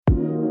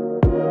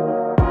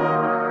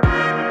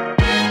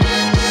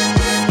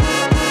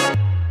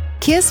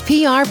KISS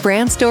PR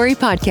Brand Story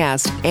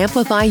Podcast.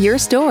 Amplify your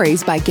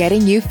stories by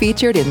getting you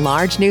featured in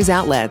large news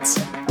outlets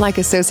like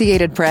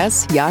Associated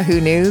Press,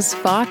 Yahoo News,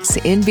 Fox,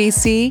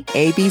 NBC,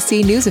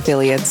 ABC News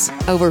affiliates,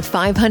 over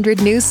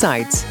 500 news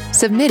sites,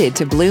 submitted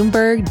to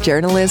Bloomberg,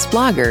 journalists,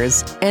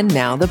 bloggers, and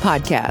now the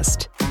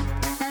podcast.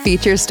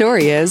 Feature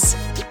story is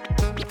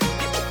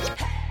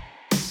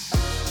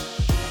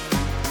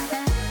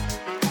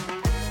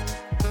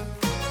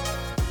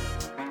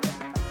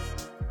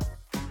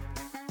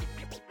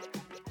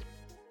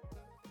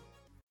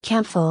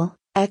Camfil,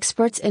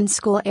 experts in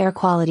school air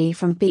quality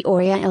from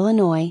Peoria,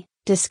 Illinois,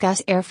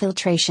 discuss air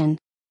filtration.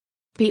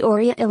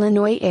 Peoria,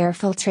 Illinois air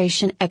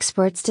filtration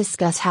experts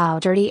discuss how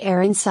dirty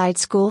air inside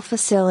school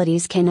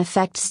facilities can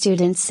affect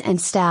students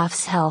and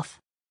staff's health.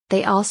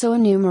 They also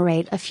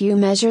enumerate a few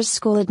measures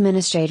school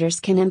administrators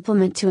can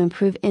implement to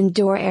improve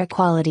indoor air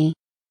quality.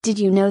 Did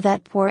you know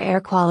that poor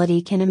air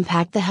quality can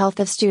impact the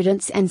health of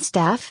students and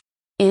staff?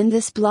 In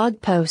this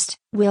blog post,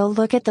 we'll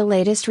look at the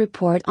latest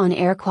report on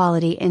air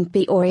quality in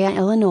Peoria,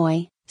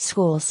 Illinois,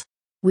 schools.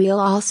 We'll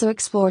also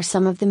explore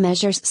some of the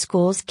measures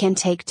schools can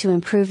take to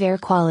improve air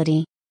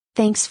quality.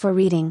 Thanks for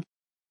reading.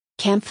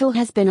 Camfil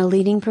has been a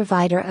leading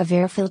provider of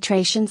air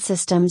filtration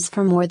systems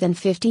for more than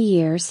 50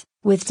 years,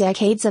 with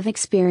decades of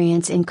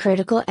experience in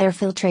critical air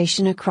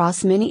filtration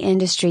across many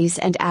industries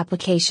and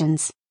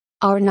applications.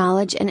 Our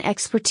knowledge and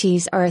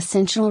expertise are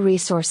essential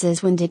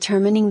resources when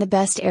determining the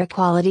best air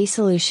quality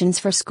solutions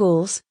for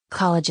schools,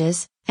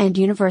 colleges, and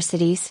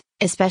universities,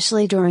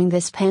 especially during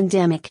this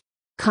pandemic.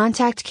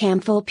 Contact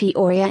Camfil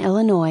Peoria,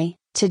 Illinois,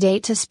 today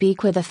to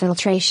speak with a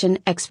filtration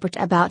expert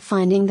about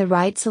finding the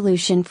right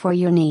solution for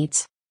your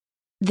needs.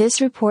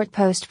 This report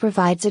post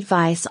provides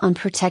advice on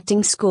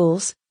protecting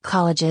schools,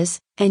 colleges,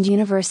 and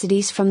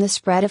universities from the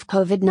spread of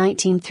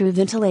COVID-19 through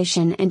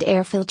ventilation and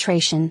air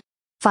filtration.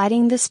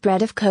 Fighting the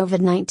spread of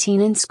COVID-19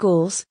 in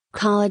schools,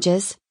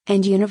 colleges,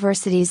 and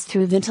universities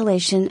through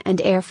ventilation and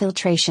air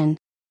filtration.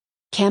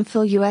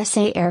 Camfil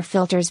USA Air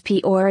Filters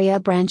Peoria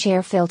Branch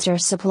Air Filter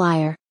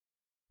Supplier.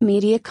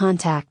 Media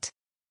Contact: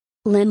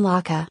 Lynn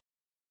Laka.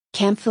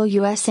 Camfil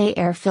USA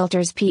Air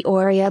Filters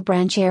Peoria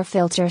Branch Air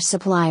Filter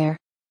Supplier.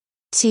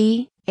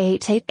 T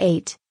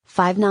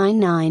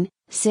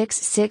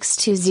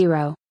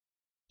 888-599-6620.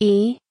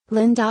 E.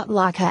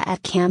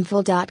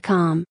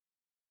 lynn.laka@camfil.com.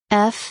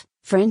 F.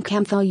 Friend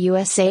Camfil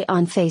USA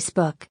on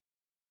Facebook.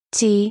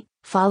 T.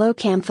 Follow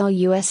Camfil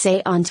USA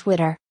on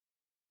Twitter.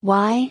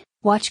 Y.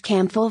 Watch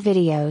Camfil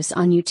videos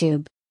on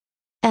YouTube.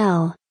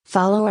 L.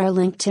 Follow our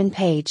LinkedIn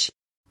page.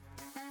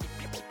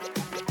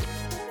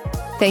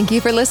 Thank you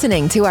for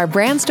listening to our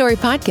Brand Story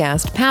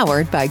podcast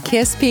powered by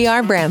KISS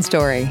PR Brand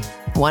Story.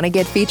 Want to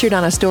get featured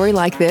on a story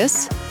like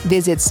this?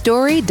 Visit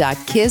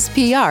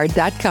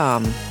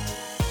story.kisspr.com.